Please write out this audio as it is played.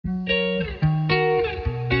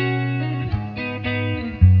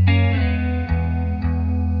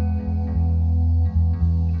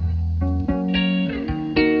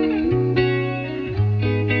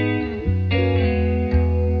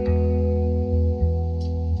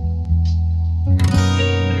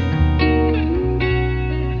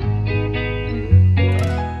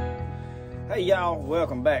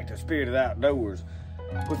welcome back to Spirited Outdoors.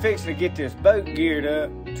 We're fixing to get this boat geared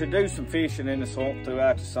up to do some fishing in the swamp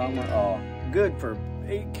throughout the summer. Good for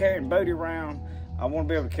carrying Bodie around. I want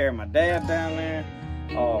to be able to carry my dad down there.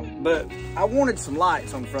 But I wanted some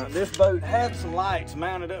lights on the front. This boat had some lights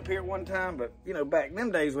mounted up here at one time, but you know, back in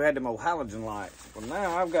them days we had them old halogen lights. Well,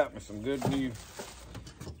 now I've got me some good new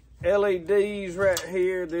LEDs right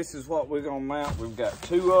here. This is what we're gonna mount. We've got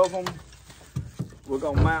 2 of them. We're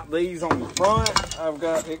gonna mount these on the front.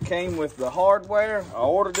 It came with the hardware. I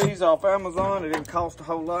ordered these off Amazon. It didn't cost a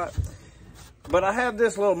whole lot. But I have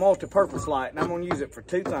this little multi-purpose light, and I'm gonna use it for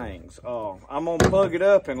 2 things. I'm gonna plug it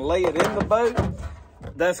up and lay it in the boat.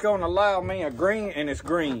 That's gonna allow me a green, and it's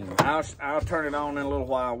green. I'll turn it on in a little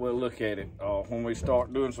while. We'll look at it when we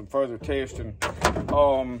start doing some further testing.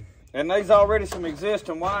 And there's already some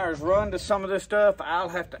existing wires run to some of this stuff. I'll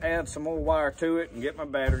have to add some more wire to it and get my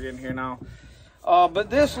battery in here now. But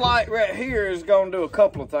this light right here is going to do a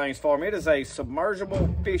couple of things for me. It is a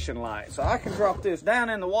submersible fishing light. So I can drop this down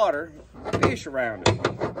in the water and fish around it.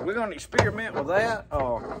 We're going to experiment with that.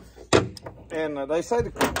 And they say to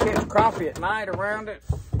catch crappie at night around it.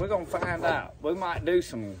 We're going to find out. We might do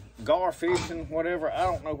some gar fishing, whatever. I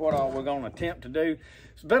don't know what all we're going to attempt to do.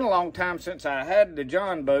 It's been a long time since I had the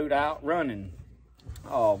Jon Boat out running.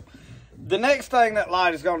 The next thing that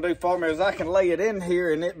light is going to do for me is I can lay it in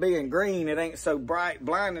here, and it being green, it ain't so bright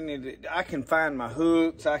blinding. I can find my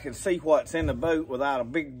hooks. I can see what's in the boat without a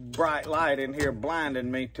big bright light in here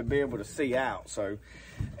blinding me to be able to see out. So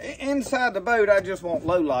inside the boat, I just want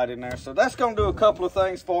low light in there. So that's going to do a couple of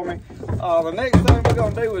things for me. The next thing we're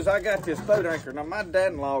going to do is I got this boat anchor. Now, my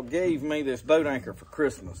dad-in-law gave me this boat anchor for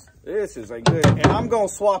Christmas. This is a good, and I'm going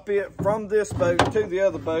to swap it from this boat to the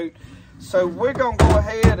other boat. So we're gonna go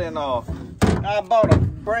ahead and I bought a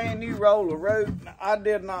brand new roll of rope. I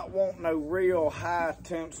did not want no real high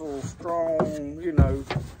tensile, strong, you know,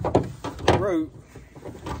 rope.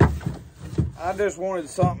 I just wanted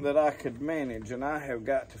something that I could manage, and I have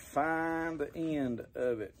got to find the end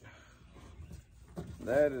of it.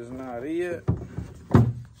 That is not it.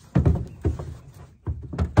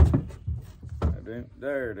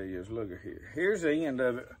 There it is, look at here. Here's the end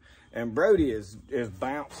of it. And Brody is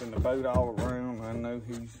bouncing the boat all around. I know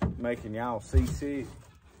he's making y'all seasick.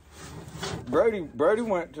 Brody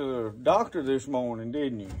went to the doctor this morning,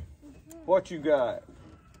 didn't you? What you got?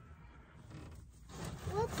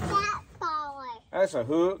 What's that for? That's a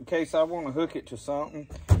hook, in case I want to hook it to something.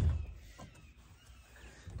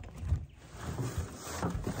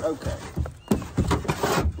 Okay.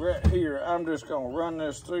 Right here, I'm just gonna run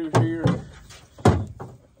this through here.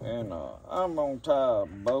 And I'm gonna tie a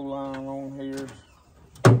bowline on here.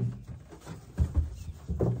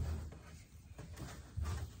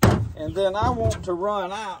 And then I want to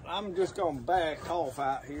run out. I'm just gonna back off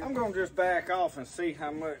out here. I'm gonna just back off and see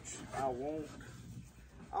how much I want.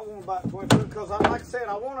 I want about 20 foot, because like I said,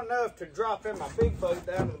 I want enough to drop in my big boat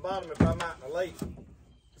down to the bottom if I'm out in the lake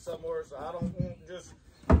somewhere. So I don't want just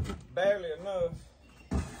barely enough.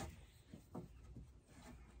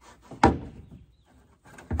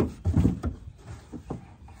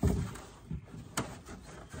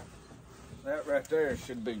 That right there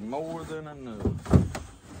should be more than enough.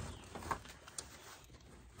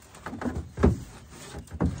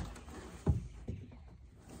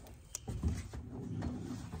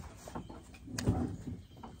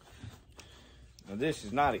 Now this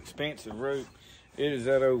is not expensive rope. It is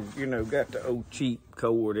that old, you know, got the old cheap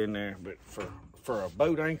cord in there, but for a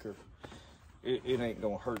boat anchor, it ain't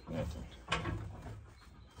gonna hurt nothing.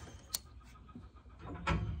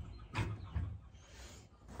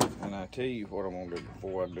 And I tell you what I'm gonna do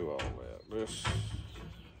before I do all that.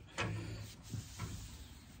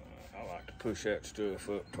 I like to push that stuff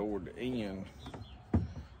up toward the end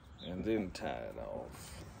and then tie it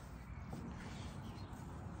off.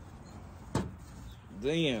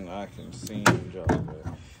 Then I can singe all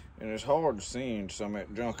that. And it's hard to singe some of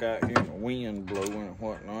that junk out here in the wind blowing and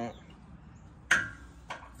whatnot.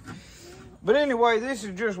 But anyway, this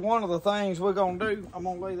is just one of the things we're gonna do. I'm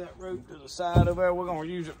gonna lay that rope to the side of there. We're gonna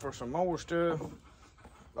use it for some more stuff.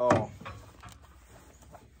 I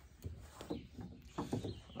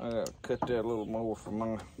gotta cut that a little more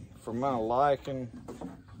for my liking.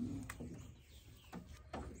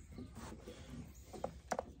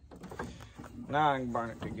 Now I can burn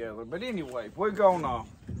it together. But anyway, we're gonna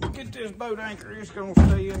get this boat anchor. It's gonna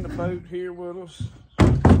stay in the boat here with us.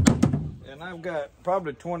 And I've got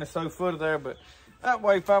probably 20 so foot of there, but that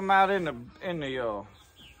way if I'm out in the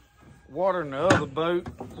water in the other boat,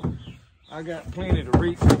 I got plenty to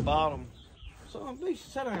reach the bottom. So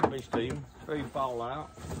sit down and be still before you fall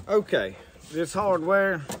out. Okay, this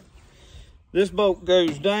hardware This bolt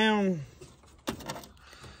goes down.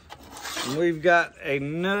 And we've got a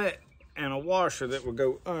nut and a washer that will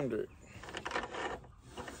go under it.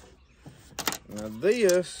 Now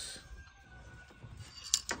this,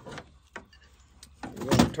 we're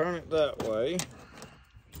going to turn it that way.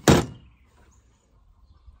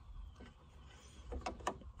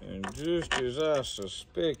 And just as I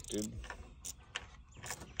suspected,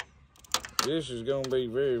 this is going to be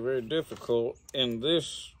very, very difficult in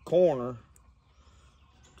this corner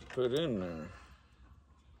to put in there.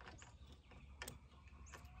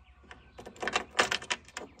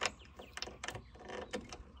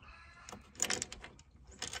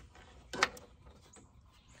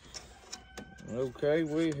 Okay,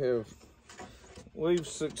 we've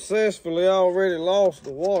successfully already lost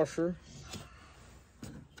the washer.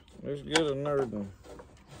 Let's get another one.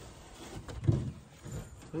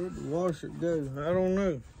 Where'd the washer go? I don't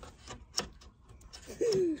know. I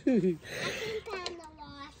can find the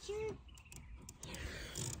washer.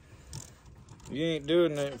 You ain't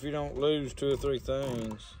doing that if you don't lose 2 or 3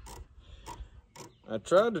 things. I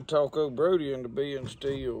tried to talk old Brody into being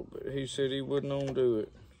steel, but he said he wouldn't undo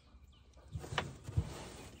it.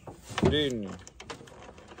 Didn't you?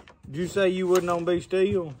 Did you say you wouldn't on be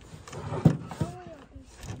still?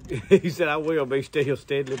 He said, I will be still,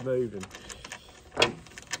 steadily moving.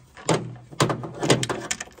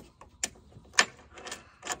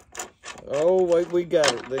 Oh, wait, we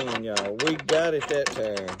got it then, y'all. We got it that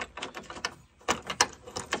time.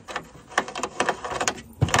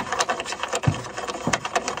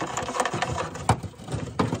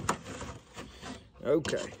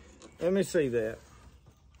 Okay, let me see that.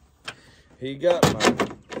 He got mine.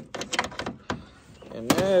 And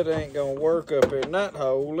that ain't gonna work up in that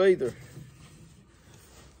hole either.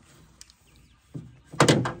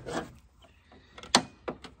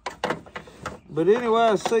 But anyway,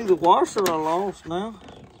 I see the washer I lost now.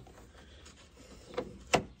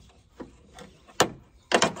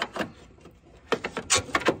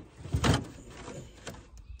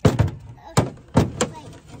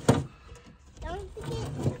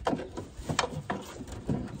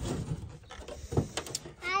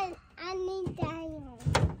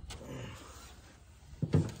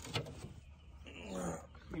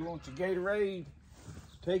 You want your Gatorade?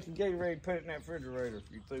 Take your Gatorade, put it in that refrigerator if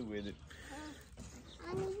you're through with it.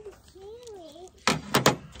 I need to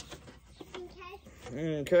carry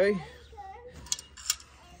it. Okay.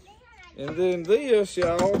 And then this,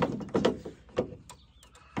 y'all.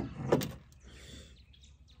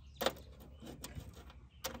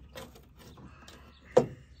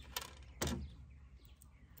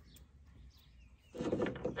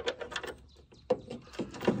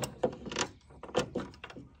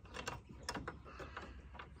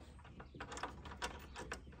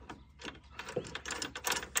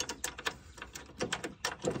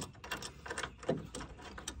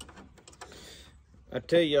 I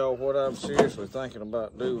tell y'all what I'm seriously thinking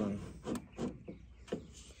about doing,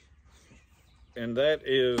 and that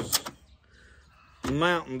is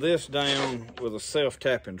mounting this down with a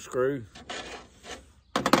self-tapping screw.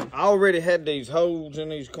 I already had these holes in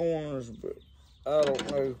these corners, but I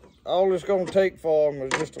don't know. All it's gonna take for them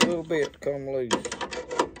is just a little bit to come loose.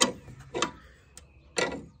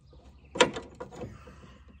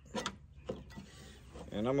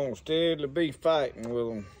 And I'm gonna steadily be fighting with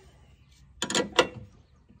them.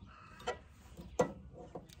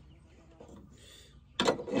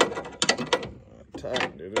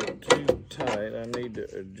 Tightened it up too tight. I need to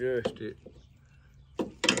adjust it.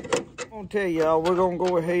 I'm gonna tell y'all, we're gonna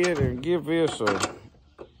go ahead and give this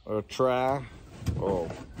a try. Oh,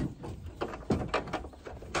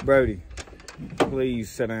 Brody,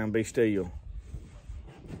 please sit down and be still.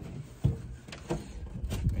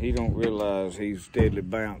 He don't realize he's steadily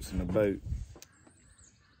bouncing the boat.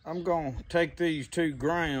 I'm gonna take these 2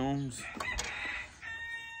 grounds,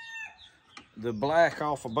 the black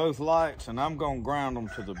off of both lights, and I'm gonna ground them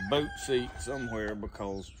to the boat seat somewhere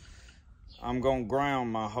because I'm gonna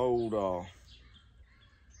ground my whole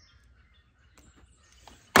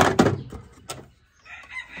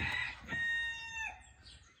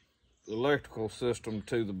electrical system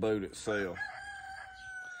to the boat itself.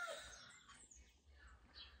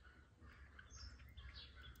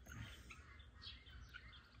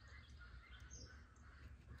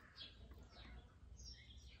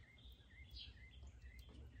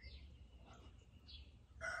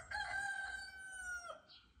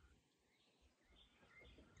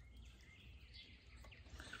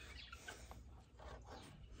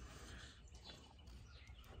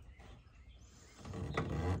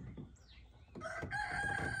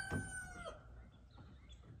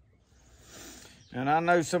 And I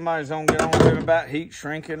know somebody's gonna get on to it about heat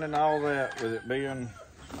shrinking and all that with it being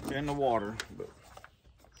in the water, but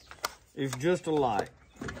it's just a light.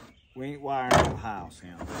 We ain't wiring no house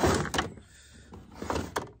in.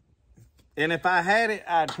 And if I had it,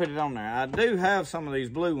 I'd put it on there. I do have some of these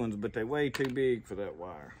blue ones, but they're way too big for that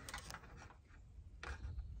wire.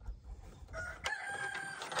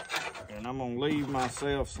 And I'm gonna leave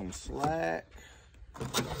myself some slack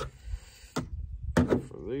for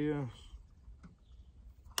this.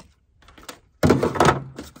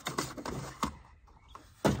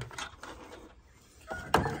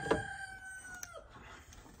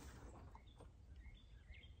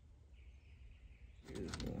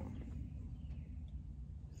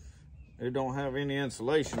 It don't have any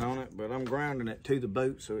insulation on it, but I'm grounding it to the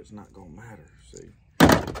boat, so it's not gonna matter. See,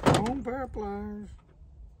 on pair of pliers.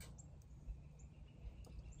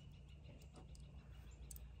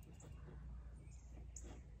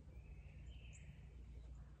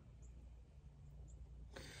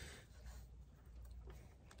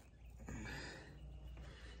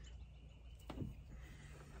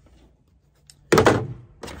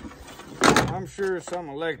 I'm sure some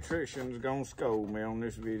electrician's gonna scold me on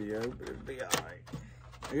this video, but it'll be all right.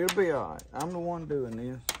 It'll be all right. I'm the one doing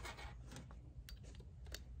this.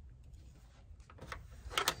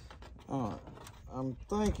 All right. I'm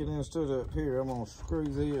thinking instead of up here, I'm gonna screw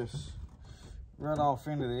this right off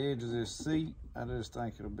into the edge of this seat. I just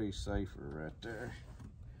think it'll be safer right there.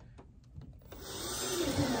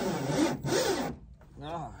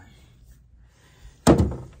 All right.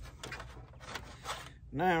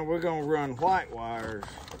 Now we're gonna run white wires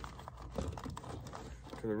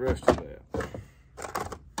to the rest of that.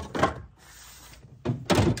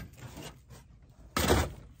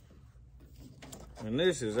 And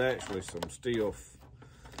this is actually some steel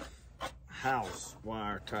house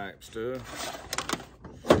wire type stuff.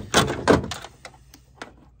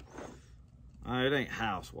 It ain't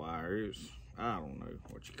house wire, it's, I don't know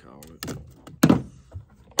what you call it.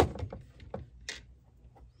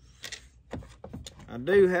 I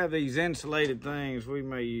do have these insulated things. We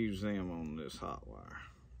may use them on this hot wire.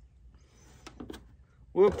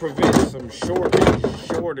 We'll prevent some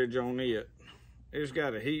shortage on it. It's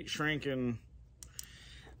got a heat shrinking.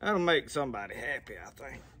 That'll make somebody happy, I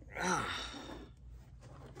think.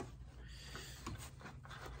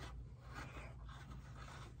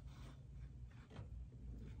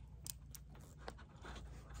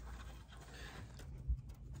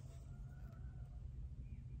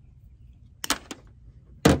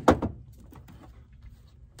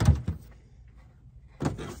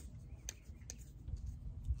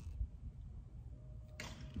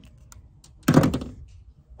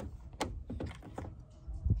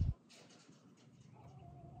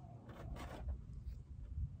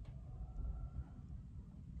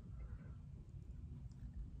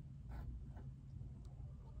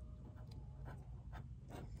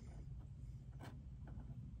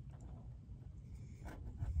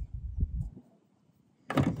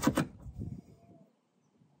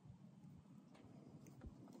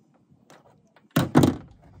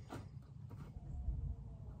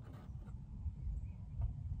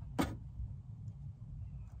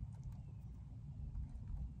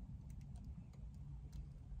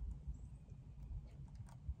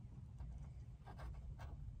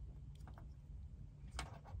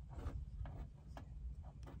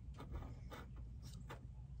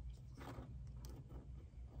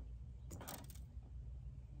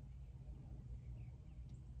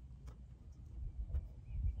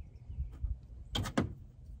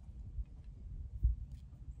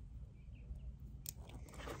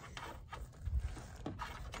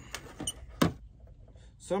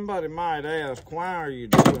 Somebody might ask, why are you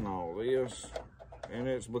doing all this? And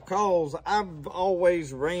it's because I've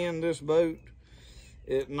always ran this boat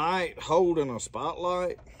at night holding a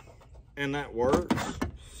spotlight, and that works.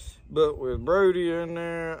 But with Brody in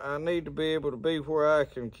there, I need to be able to be where I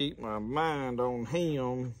can keep my mind on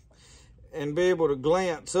him and be able to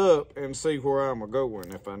glance up and see where I'm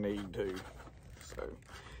going if I need to. So.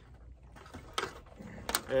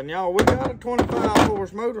 And y'all, we got a 25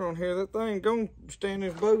 horse motor on here. That thing gonna stand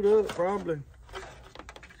this boat up probably.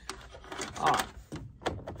 All right.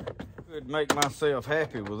 Could make myself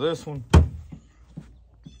happy with this one.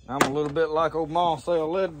 I'm a little bit like old Marcel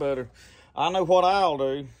Ledbetter. I know what I'll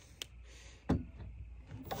do.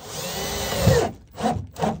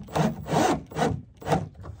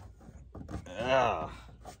 Ah,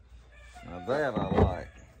 now that I like.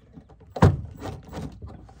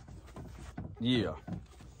 Yeah.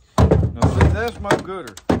 Now see, that's Mo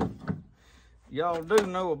Gooder. Y'all do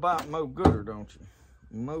know about Mo Gooder, don't you?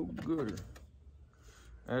 Mo Gooder.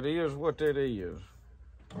 That is what that is.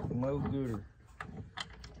 No gooder.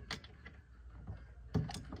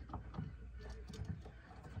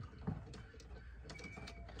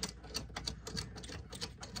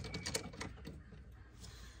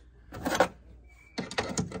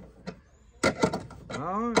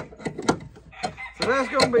 All right. So that's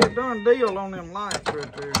gonna be a done deal on them lights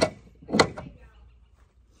right there.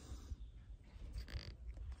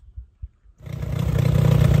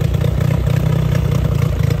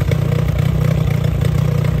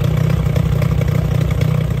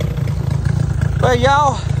 Well,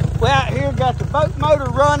 y'all, we out here got the boat motor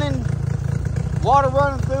running, water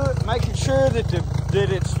running through it, making sure that the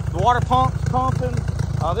water pump's pumping.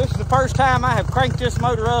 This is the first time I have cranked this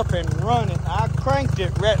motor up and run it. I cranked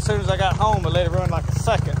it right as soon as I got home and let it run like a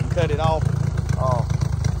second and cut it off.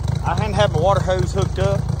 I hadn't had my water hose hooked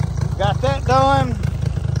up. Got that done.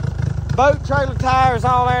 Boat, trailer, tires,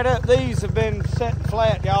 all that up. These have been sitting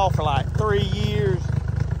flat, y'all, for like 3 years.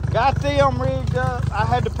 Got them rigged up. I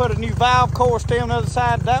had to put a new valve core stem on the other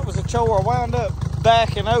side. That was a chore. I wound up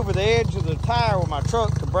backing over the edge of the tire with my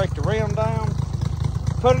truck to break the rim down.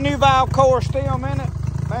 Put a new valve core stem in it.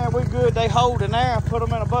 Man, we good. They hold in there. I put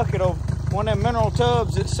them in a bucket of one of them mineral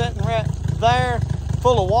tubs that's sitting right there,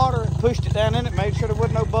 full of water. Pushed it down in it, made sure there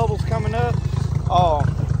wasn't no bubbles coming up.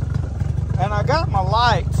 And I got my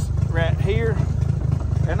lights right here.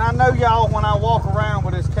 And I know y'all, when I walk around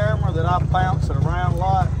with this camera, that I'm bouncing around a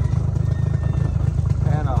lot.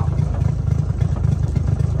 And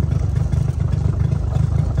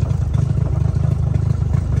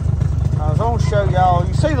I was gonna show y'all.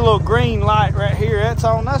 You see the little green light right here? That's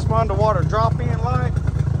on. That's my underwater drop-in light.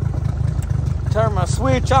 Turn my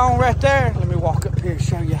switch on right there. Let me walk up here and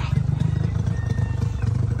show y'all.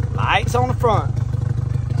 Lights on the front.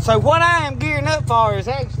 So what I am gearing up for is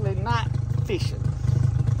actually night fishing.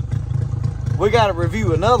 We got to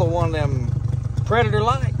review another one of them predator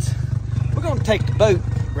lights. We're gonna take the boat,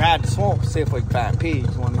 ride the swamp, see if we can find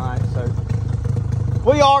pigs one night. So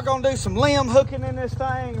we are gonna do some limb hooking in this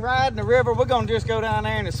thing, riding the river. We're gonna just go down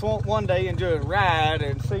there in the swamp one day and just ride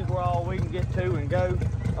and see where all we can get to and go.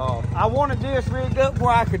 I wanted this rigged up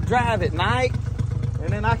where I could drive at night, and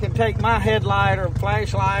then I can take my headlight or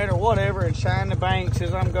flashlight or whatever and shine the banks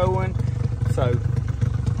as I'm going. So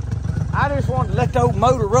I just wanted to let the old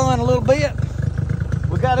motor run a little bit.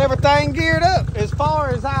 We got everything geared up. As far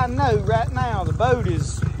as I know right now, the boat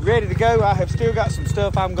is ready to go. I have still got some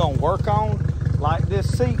stuff I'm gonna work on, like this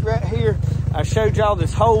seat right here. I showed y'all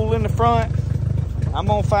this hole in the front. I'm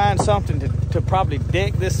gonna find something to probably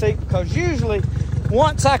deck this seat, because usually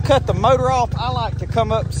once I cut the motor off, I like to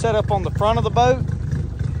come up, set up on the front of the boat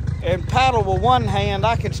and paddle with one hand.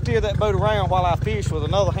 I can steer that boat around while I fish with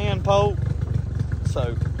another hand pole.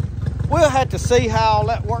 So we'll have to see how all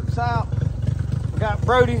that works out. Got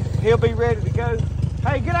Brody, he'll be ready to go.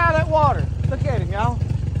 Hey, get out of that water. Look at him, y'all.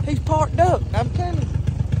 He's parked up, I'm telling you.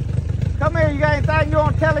 Come here, you got anything you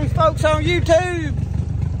want to tell these folks on YouTube?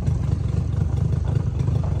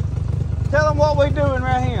 Tell them what we're doing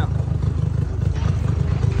right here.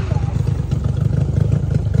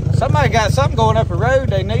 Somebody got something going up the road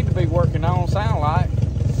they need to be working on, sound like.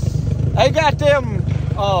 They got them,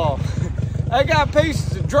 they got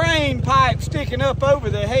pieces of drain pipe sticking up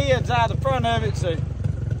over the heads out of the front of it, so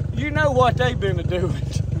you know what they've been doing.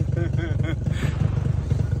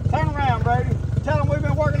 Turn around, Brady. Tell them we've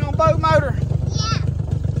been working on boat motor.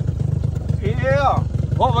 Yeah.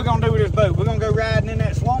 What we're gonna do with this boat? We're gonna go riding in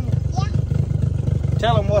that swamp? Yeah.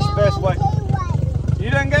 Tell them what's the best way. You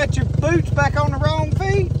done got your boots back on the wrong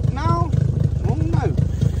feet? No? Oh, no.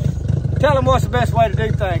 Tell them what's the best way to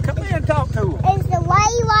do things. Come here and talk to them. It's the way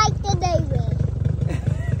you like to do it.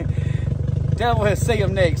 Tell them we'll see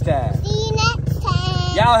them next time. See you next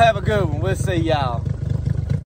time. Y'all have a good one. We'll see y'all.